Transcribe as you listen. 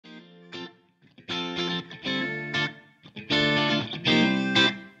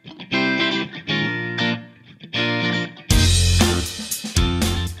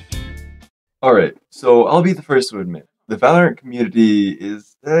Alright, so I'll be the first to admit, the Valorant community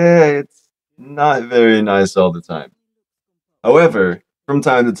is, it's not very nice all the time. However, from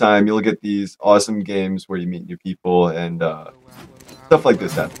time to time, you'll get these awesome games where you meet new people and stuff like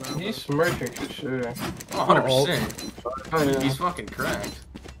this happens. He's smirking for sure. Oh, 100%. Oh, yeah. He's fucking cracked.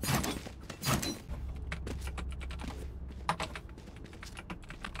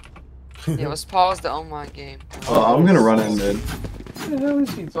 Yeah, let's pause the online game. Oh, I'm gonna run in mid. What the hell is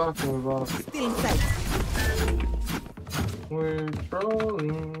he talking about? We're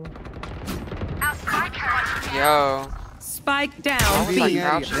trolling. Yo. Spike down. Oh, B. like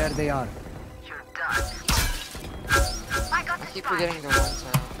crouching. There they are. I keep forgetting the one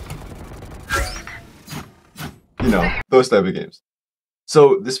tap. You know, those type of games.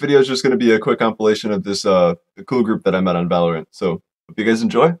 So this video is just gonna be a quick compilation of this cool group that I met on Valorant. So hope you guys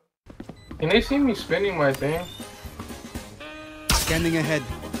enjoy. Can they see me spinning my thing? Scanning ahead.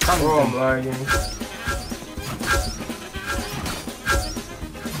 Oh, I'm lagging.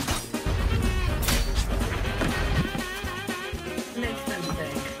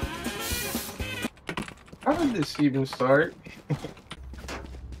 How did this even start?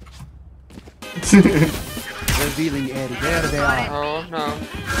 Revealing area. There they are. Oh no.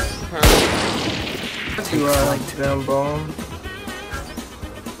 You are damn bomb.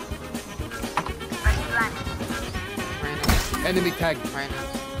 Enemy tag.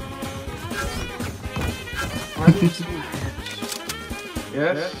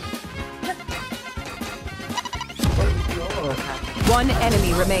 Yes? One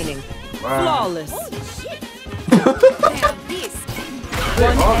enemy remaining. Wow. Flawless.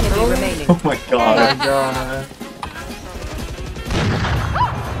 One Oh, enemy really? remaining. Oh my Oh god. my god.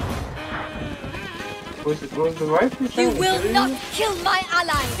 Was the rifle You will not kill my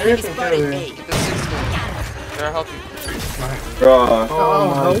ally. There's a killer. Get the 6 man. There, help you. Bruh.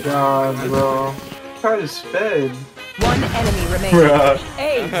 Oh my god, bro. Try to sped. One enemy remaining. Bruh.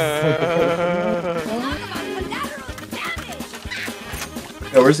 Ace.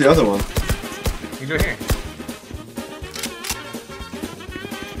 Yeah, where's the other one? You do it here.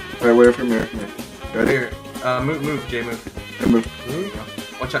 Alright, wait from here. Ready? Here. Move, Jay, move. Okay, move. There you go.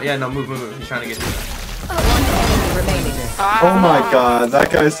 Watch out. Yeah, no, move. He's trying to get you. One enemy remaining. Oh my god, that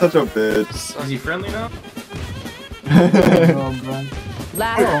guy's such a bitch. Is he friendly now? Oh, bro.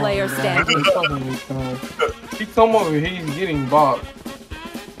 Last player standing. He come over here, he's getting bopped.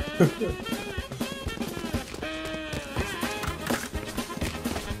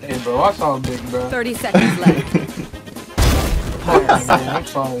 Hey, bro, watch all big, bro. 30 seconds left. Alright, man, I'm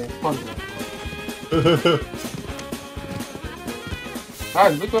sorry. Fuck it.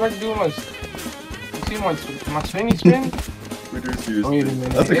 Guys, look what I can do with my. You see my spinny spin? Reduce use. Wait a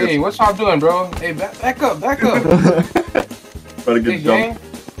minute. That's a Hey, good what y'all doing, bro? Hey, back up. Got a good Hey, jump. gang.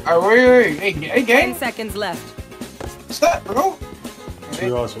 Alright, wait. Hey, 10 gang. seconds left. Stop, bro. Hey,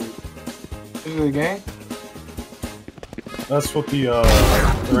 Pretty awesome. this is a gang. That's what the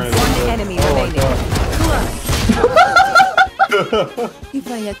random One enemy remaining. If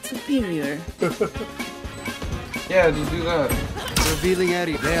I had superior. Yeah, just do that. Revealing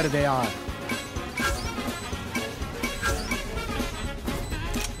area. There they are.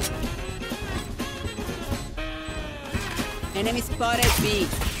 Enemy spotted B.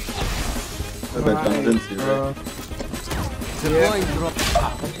 I bet John didn't see, right? Deploying drop. I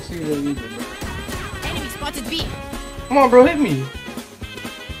can see that either, bro. Enemy spotted B. Come on, bro, hit me.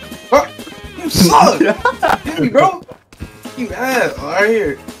 You suck. Hit me, bro. You ass. Right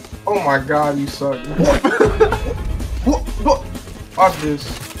here. Oh my god, you suck. What? Watch this.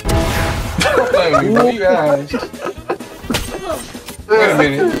 Stop playing with me, bro. You ass. Wait a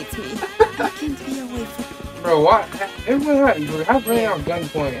minute. It's me. I can't be away from. Bro, what? Everybody, have running out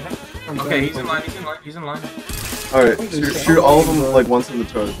gunpoint. Okay, he's in line. Alright, shoot all of them like once in the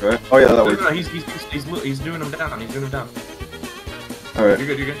toes, right? Oh yeah, that No, works. he's doing them down. Alright,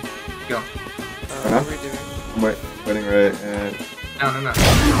 You're good. Go. What are we doing? I'm waiting right, and... No.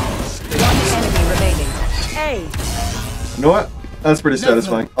 One enemy remaining. Hey. You know what? That's pretty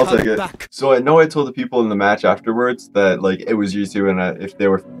satisfying. I'll take it. Back. So I know I told the people in the match afterwards that like it was YouTube and if they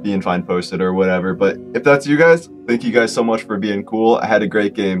were being fine posted or whatever, but if that's you guys, thank you guys so much for being cool. I had a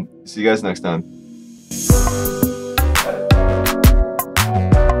great game. See you guys next time.